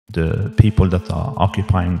The people that are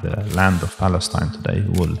occupying the land of Palestine today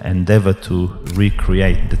will endeavor to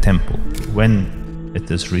recreate the temple. When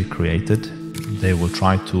it is recreated, they will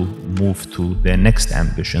try to move to their next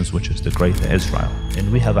ambitions, which is the greater Israel.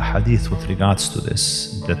 And we have a hadith with regards to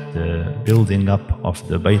this, that the building up of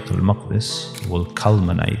the Bayt al-Maqdis will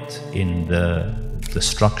culminate in the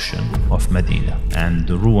destruction of Medina. And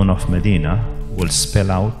the ruin of Medina will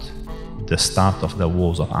spell out the start of the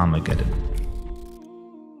wars of Armageddon.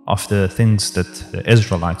 Of the things that the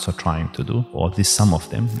Israelites are trying to do, or at least some of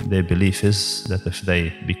them, their belief is that if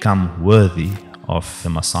they become worthy of the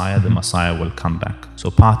Messiah will come back. So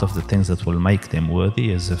part of the things that will make them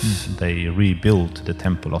worthy is if they rebuild the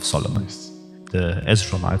Temple of Solomon. The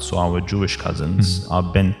Israelites, so our Jewish cousins, are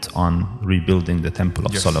bent on rebuilding the Temple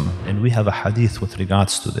of Solomon. And we have a hadith with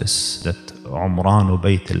regards to this, that Umranu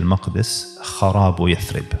Bayt al-Maqdis kharabu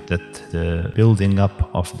Yathrib, that the building up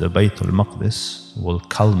of the Bayt al-Maqdis will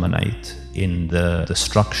culminate in the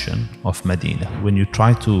destruction of Medina. When you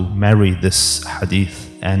try to marry this hadith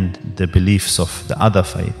and the beliefs of the other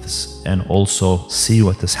faiths and also see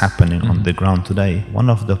what is happening on the ground today, one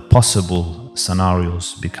of the possible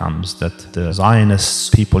scenarios becomes that the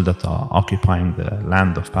Zionist people that are occupying the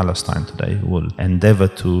land of Palestine today will endeavor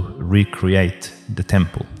to recreate the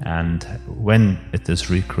temple. And when it is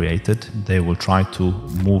recreated, they will try to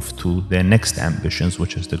move to their next ambitions,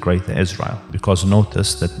 which is the greater Israel. Because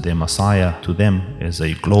notice that the Messiah to them is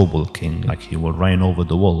a global king, like he will reign over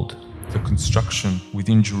the world. The construction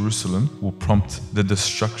within Jerusalem will prompt the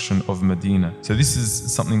destruction of Medina. So this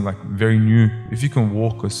is something like very new. If you can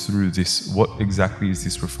walk us through this, what exactly is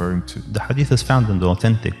this referring to? The hadith is found in the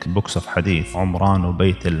authentic books of hadith. Umranu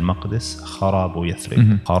Bayt al-Maqdis kharabu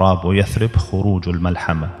Yathrib. Kharabu Yathrib khuruj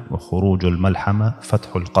al-malhama. Wa khuruj al-malhama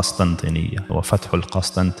fathu al-Qastantiniya. Wa fathu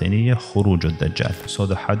al-Qastantiniya khuruj al-Dajjal. So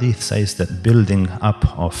the hadith says that building up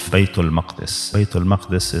of Bayt al-Maqdis. Bayt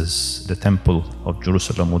al-Maqdis is the temple of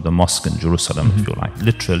Jerusalem, or the mosque in Jerusalem, if you like.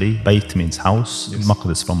 Literally, Bayt means house,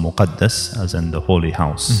 Maqdis from Muqaddas, as in the holy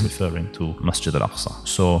house, referring to Masjid al-Aqsa.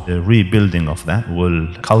 So the rebuilding of that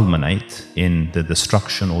will culminate in the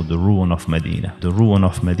destruction or the ruin of Medina. The ruin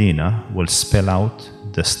of Medina will spell out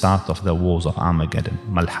the start of the wars of Armageddon,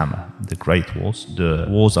 Malhama, the great wars. The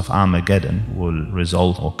wars of Armageddon will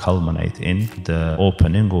result or culminate in the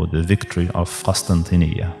opening or the victory of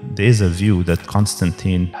Constantinople. There is a view that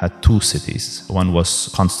Constantine had two cities. One was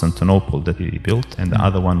Constantinople that he built, and the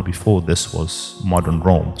other one before this was modern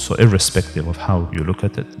Rome. So irrespective of how you look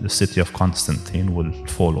at it, the city of Constantine will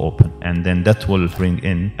fall open, and then that will bring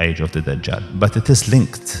in Age of the Dajjal. But it is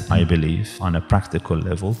linked, I believe, on a practical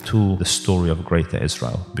level to the story of Greater Israel,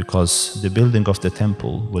 because the building of the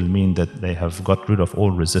temple will mean that they have got rid of all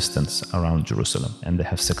resistance around Jerusalem, and they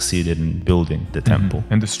have succeeded in building the temple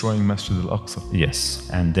and destroying Masjid al-Aqsa. Yes,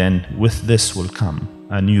 and then with this will come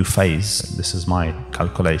a new phase. This is my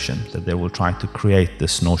calculation, that they will try to create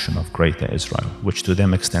this notion of Greater Israel, which to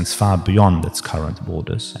them extends far beyond its current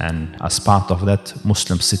borders. And as part of that,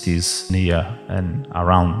 Muslim cities near and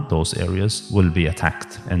around those areas will be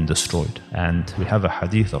attacked and destroyed. And we have a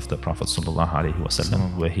hadith of the Prophet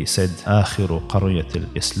ﷺ where he said, آخر قرية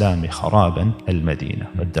الإسلام خرابا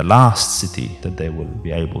المدينة. But the last city that they will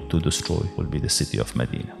be able to destroy will be the city of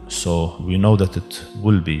Medina. So we know that it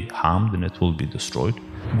will be harmed and it will be destroyed.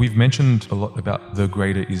 We've mentioned a lot about the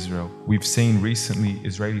Greater Israel. We've seen recently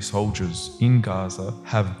Israeli soldiers in Gaza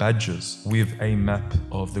have badges with a map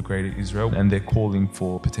of the Greater Israel, and they're calling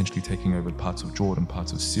for potentially taking over parts of Jordan,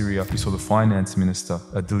 parts of Syria. We saw the finance minister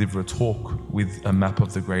deliver a talk with a map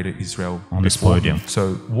of the Greater Israel on this podium.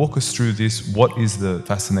 So walk us through this. What is the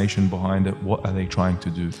fascination behind it? What are they trying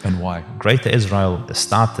to do and why? Greater Israel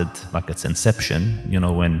started like its inception,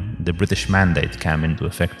 when the British Mandate came into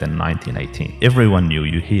effect in 1918. Everyone knew,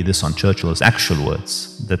 you hear this on Churchill's actual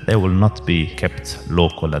words, that they will not be kept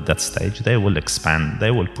local at that stage. They will expand,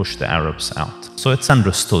 they will push the Arabs out. So it's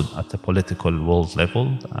understood at the political world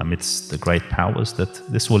level, amidst the great powers, that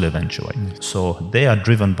this will eventuate. So they are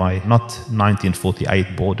driven by not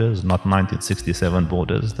 1948 borders, not 1967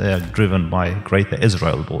 borders, they are driven by Greater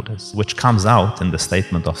Israel borders, which comes out in the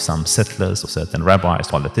statement of some settlers, or certain rabbis,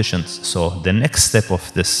 politicians. So the next step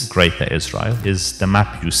of this Greater Israel is the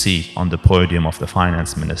map you see on the podium of the finance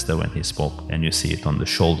finance minister when he spoke, and you see it on the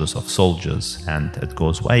shoulders of soldiers, and it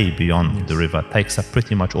goes way beyond the river, takes up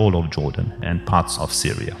pretty much all of Jordan and parts of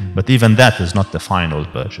Syria. But even that is not the final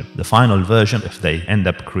version. The final version, if they end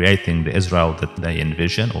up creating the Israel that they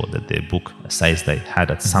envision or that their book says they had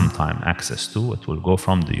at some time access to, it will go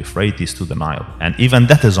from the Euphrates to the Nile. And even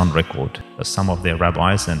that is on record. Some of their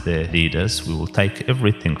rabbis and their leaders, we will take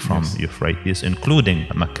everything from Euphrates, including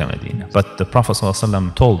Mecca, Medina. But the Prophet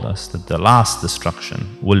ﷺ told us that the last destruction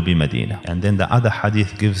will be Medina. And then the other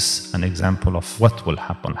hadith gives an example of what will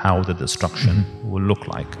happen, how the destruction will look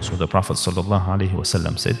like. So the Prophet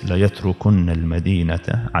ﷺ said, لَيَتْرُكُنَّ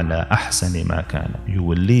الْمَدِينَةَ عَلَى أَحْسَنِ مَا كَانَ. You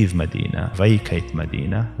will leave Medina, vacate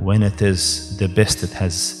Medina, when it is the best it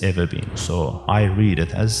has ever been. So I read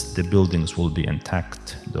it as the buildings will be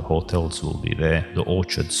intact, the hotels will be there, the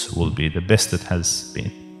orchards will be the best it has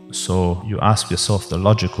been. So you ask yourself the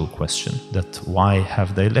logical question that why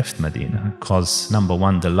have they left Medina? Because number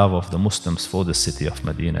one, the love of the Muslims for the city of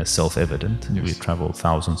Medina is self-evident. We travel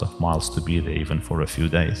thousands of miles to be there even for a few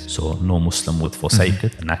days. So no Muslim would forsake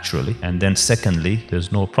it naturally. And then secondly,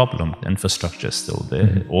 there's no problem. The infrastructure is still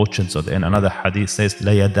there. Orchards are there. And another hadith says,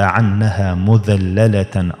 لَيَدَعَنَّهَا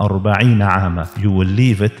مُذَلَّلَةً أَرْبَعِينَ عَامًا. You will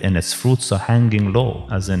leave it and its fruits are hanging low,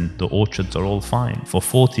 as in the orchards are all fine, for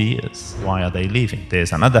 40 years. Why are they leaving?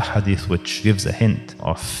 There's another hadith which gives a hint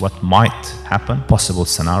of what might happen, possible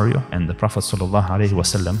scenario, and the Prophet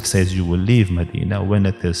ﷺ says you will leave Medina when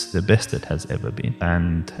it is the best it has ever been,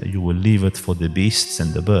 and you will leave it for the beasts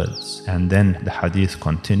and the birds. And then the hadith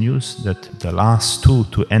continues that the last two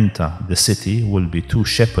to enter the city will be two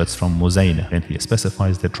shepherds from Muzayna, and he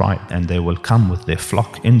specifies the tribe, and they will come with their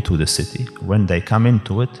flock into the city. When they come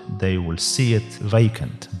into it, they will see it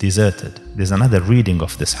vacant, deserted. There's another reading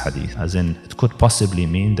of this hadith, as in it could possibly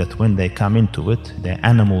mean that when they come into it, their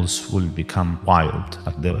animals will become wild.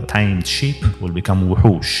 Like the tamed sheep will become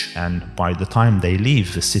wuhush. And by the time they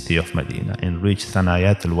leave the city of Medina and reach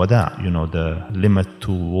Thanayat al-Wada, the limit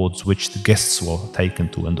towards which the guests were taken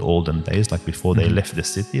to in the olden days, like before they left the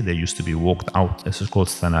city, they used to be walked out. This is called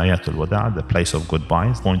Thanayat al-Wada, the place of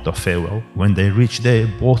goodbyes, point of farewell. When they reach there,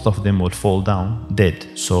 both of them will fall down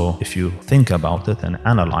dead. So if you think about it and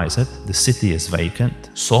analyze it, the city is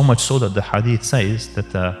vacant, so much so that the hadith says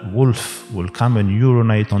that a wolf will come and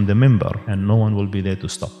urinate on the minbar and no one will be there to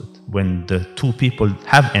stop it. When the two people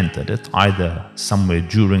have entered it, either somewhere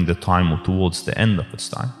during the time or towards the end of its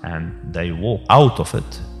time, and they walk out of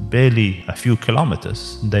it barely a few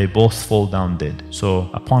kilometers, they both fall down dead. So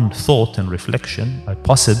upon thought and reflection, a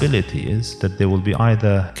possibility is that there will be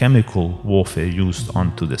either chemical warfare used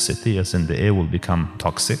onto the city, as in the air will become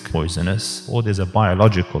toxic, poisonous, or there's a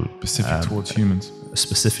biological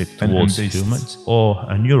specific towards humans, or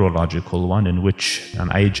a neurological one in which an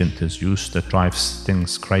agent is used that drives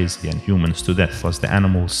things crazy and humans to death. Because the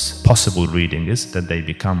animals' possible reading is that they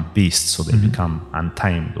become beasts, so they become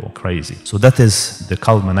untamed or crazy. So that is the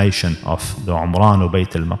culmination of the Umran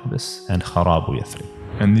Bayt al-Maqdis and Kharabu Yathrib.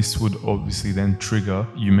 And this would obviously then trigger,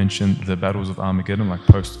 you mentioned the battles of Armageddon, like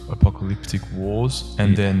post-apocalyptic wars,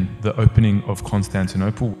 and then the opening of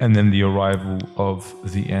Constantinople, and then the arrival of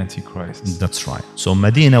the Antichrist. That's right. So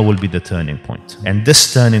Medina will be the turning point. And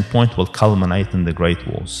this turning point will culminate in the Great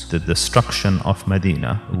Wars. The destruction of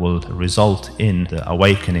Medina will result in the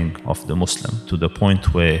awakening of the Muslim to the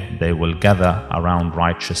point where they will gather around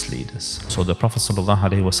righteous leaders. So the Prophet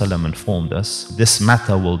ﷺ informed us, this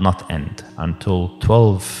matter will not end until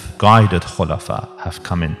 12 guided khulafa have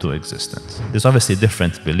come into existence. There's obviously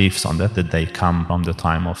different beliefs on that they come from the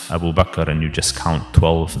time of Abu Bakr and you just count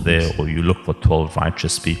 12 there, or you look for 12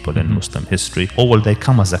 righteous people in Muslim history, or will they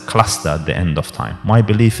come as a cluster at the end of time? My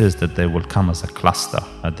belief is that they will come as a cluster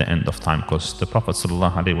at the end of time, because the Prophet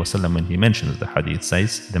ﷺ, when he mentions the hadith,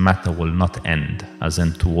 says the matter will not end, as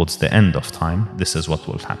in towards the end of time, this is what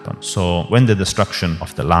will happen. So when the destruction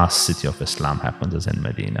of the last city of Islam happens, as in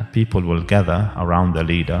Medina, people will gather around the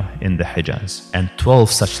leader in the Hijaz, and 12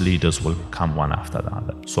 such leaders will come one after the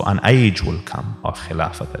other. So an age will come of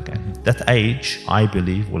Khilafat again. That age, I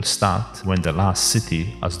believe, will start when the last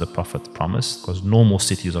city, as the Prophet promised, because no more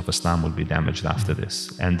cities of Islam will be damaged after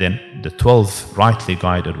this. And then the 12 rightly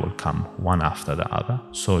guided will come one after the other.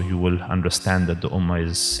 So you will understand that the Ummah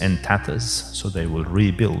is in tatters, so they will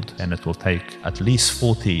rebuild, and it will take at least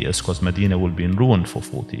 40 years, because Medina will be in ruin for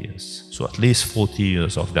 40 years. So at least 40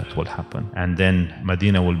 years of that will happen. And then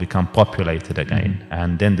Medina will become populated again.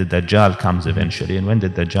 And then the Dajjal comes eventually. And when the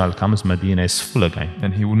Dajjal comes, Medina is full again.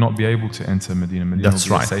 And he will not be able to enter Medina. Medina That's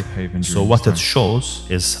will be right. a safe haven. So what it shows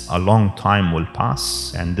is a long time will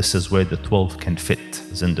pass, and this is where the 12 can fit,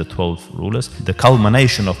 as in the 12 rulers, the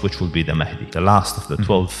culmination of which will be the Mahdi. The last of the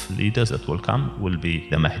 12 leaders that will come will be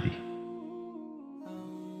the Mahdi.